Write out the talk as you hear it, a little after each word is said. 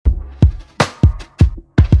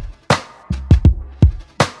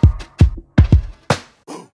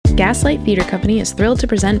Gaslight Theater Company is thrilled to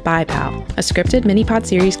present BiPal, a scripted mini-pod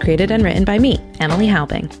series created and written by me, Emily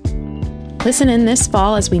Halbing. Listen in this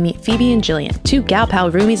fall as we meet Phoebe and Jillian, two gal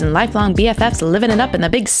pal roomies and lifelong BFFs living it up in the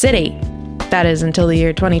big city. That is until the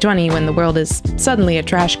year 2020, when the world is suddenly a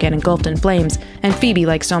trash can engulfed in flames, and Phoebe,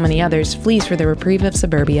 like so many others, flees for the reprieve of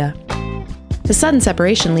suburbia. The sudden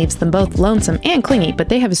separation leaves them both lonesome and clingy, but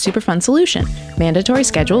they have a super fun solution: mandatory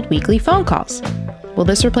scheduled weekly phone calls. Will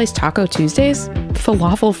this replace Taco Tuesdays?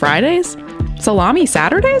 Falafel Fridays? Salami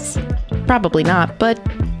Saturdays? Probably not, but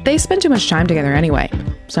they spend too much time together anyway.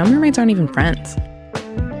 Some roommates aren't even friends.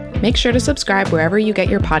 Make sure to subscribe wherever you get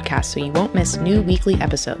your podcasts so you won't miss new weekly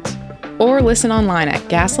episodes. Or listen online at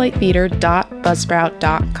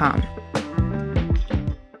gaslighttheater.buzzsprout.com.